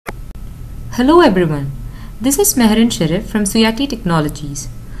Hello everyone, this is Meherin Sharif from Suyati Technologies.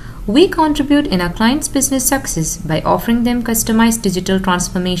 We contribute in our clients' business success by offering them customized digital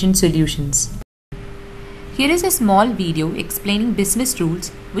transformation solutions. Here is a small video explaining business rules,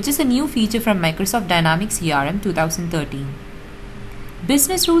 which is a new feature from Microsoft Dynamics CRM 2013.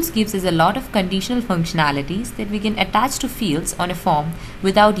 Business rules gives us a lot of conditional functionalities that we can attach to fields on a form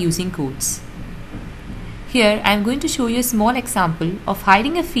without using codes. Here I am going to show you a small example of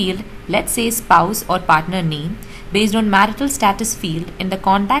hiding a field, let's say spouse or partner name, based on marital status field in the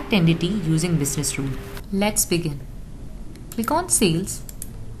contact entity using business rule. Let's begin. Click on Sales,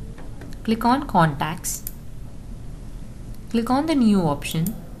 click on Contacts, click on the New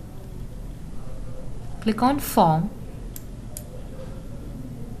option, click on Form,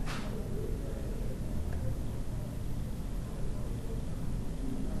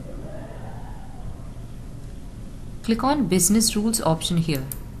 click on Business Rules option here.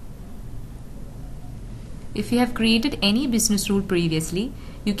 If you have created any business rule previously,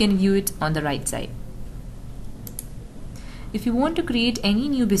 you can view it on the right side. If you want to create any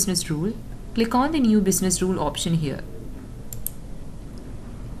new business rule, click on the New Business Rule option here.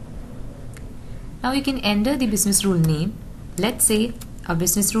 Now you can enter the business rule name. Let's say our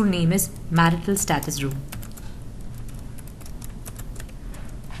business rule name is Marital Status Rule.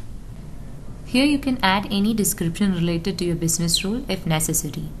 Here you can add any description related to your business rule if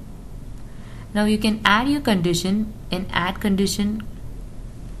necessary. Now you can add your condition in Add Condition.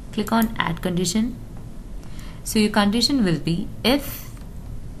 Click on Add Condition. So your condition will be if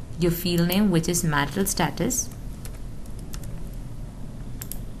your field name, which is marital status,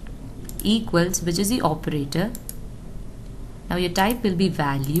 equals, which is the operator. Now your type will be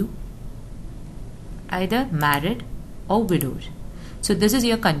value, either married or widowed. So this is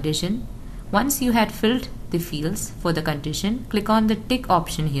your condition. Once you had filled the fields for the condition, click on the tick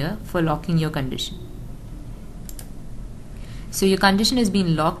option here for locking your condition. So your condition is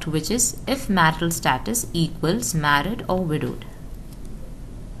being locked, which is if marital status equals married or widowed.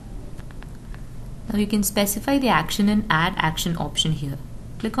 Now you can specify the action in Add Action option here.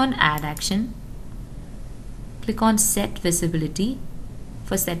 Click on Add Action. Click on Set Visibility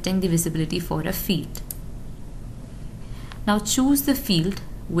for setting the visibility for a field. Now choose the field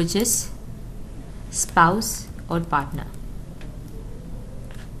which is spouse or partner.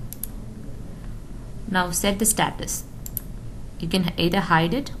 Now set the status. You can either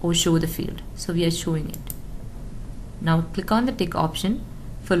hide it or show the field. So we are showing it. Now click on the tick option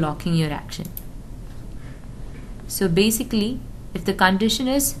for locking your action. So basically, if the condition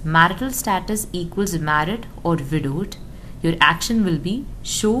is marital status equals married or widowed, your action will be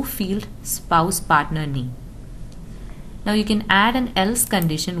show field spouse partner name. Now you can add an else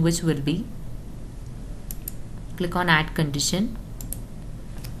condition, which will be, click on Add Condition,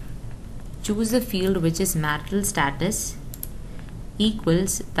 choose the field which is marital status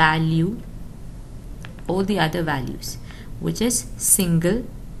equals value or the other values, which is single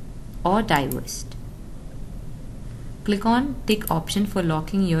or divorced. Click on tick option for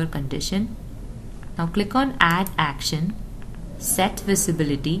locking your condition. Now click on Add Action, Set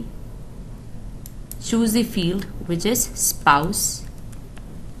Visibility, choose the field which is spouse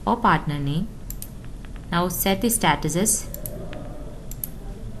or partner name. Now set the status as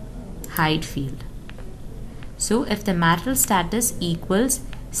hide field. So if the marital status equals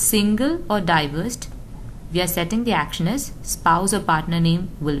single or divorced, we are setting the action as spouse or partner name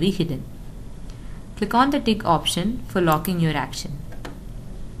will be hidden. Click on the tick option for locking your action.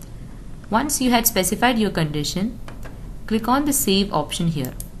 Once you had specified your condition, click on the Save option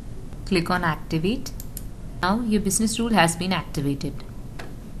here. Click on Activate. Now your business rule has been activated.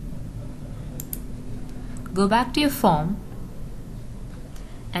 Go back to your form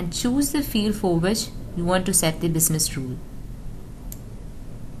and choose the field for which you want to set the business rule.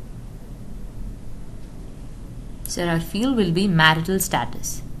 So our field will be marital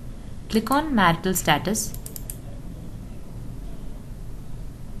status. Click on Marital Status.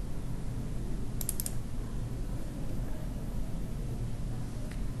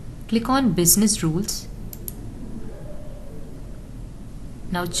 Click on Business Rules.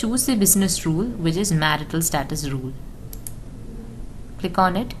 Now choose the business rule which is marital status rule. Click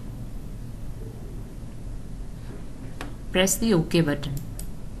on it. Press the OK button.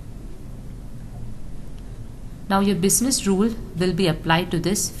 Now your business rule will be applied to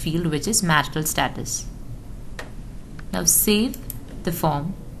this field which is marital status. Now save the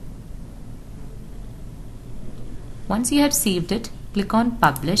form. Once you have saved it, click on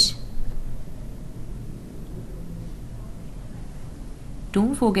Publish.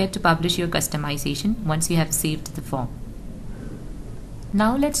 Don't forget to publish your customization once you have saved the form.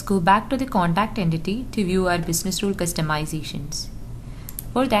 Now let's go back to the contact entity to view our business rule customizations.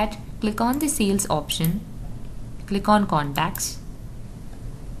 For that, click on the Sales option, click on Contacts,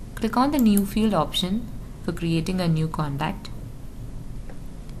 click on the New Field option for creating a new contact.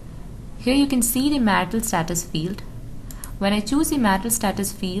 Here you can see the marital status field. When I choose the marital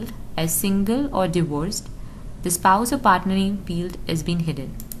status field as single or divorced, the spouse or partner name field has been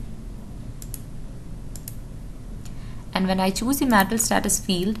hidden. And when I choose the marital status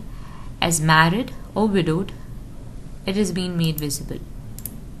field as married or widowed, it has been made visible.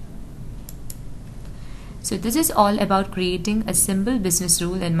 So this is all about creating a simple business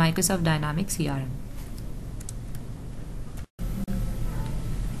rule in Microsoft Dynamics CRM.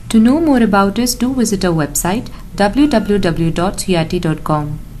 To know more about us, do visit our website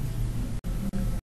www.suyati.com.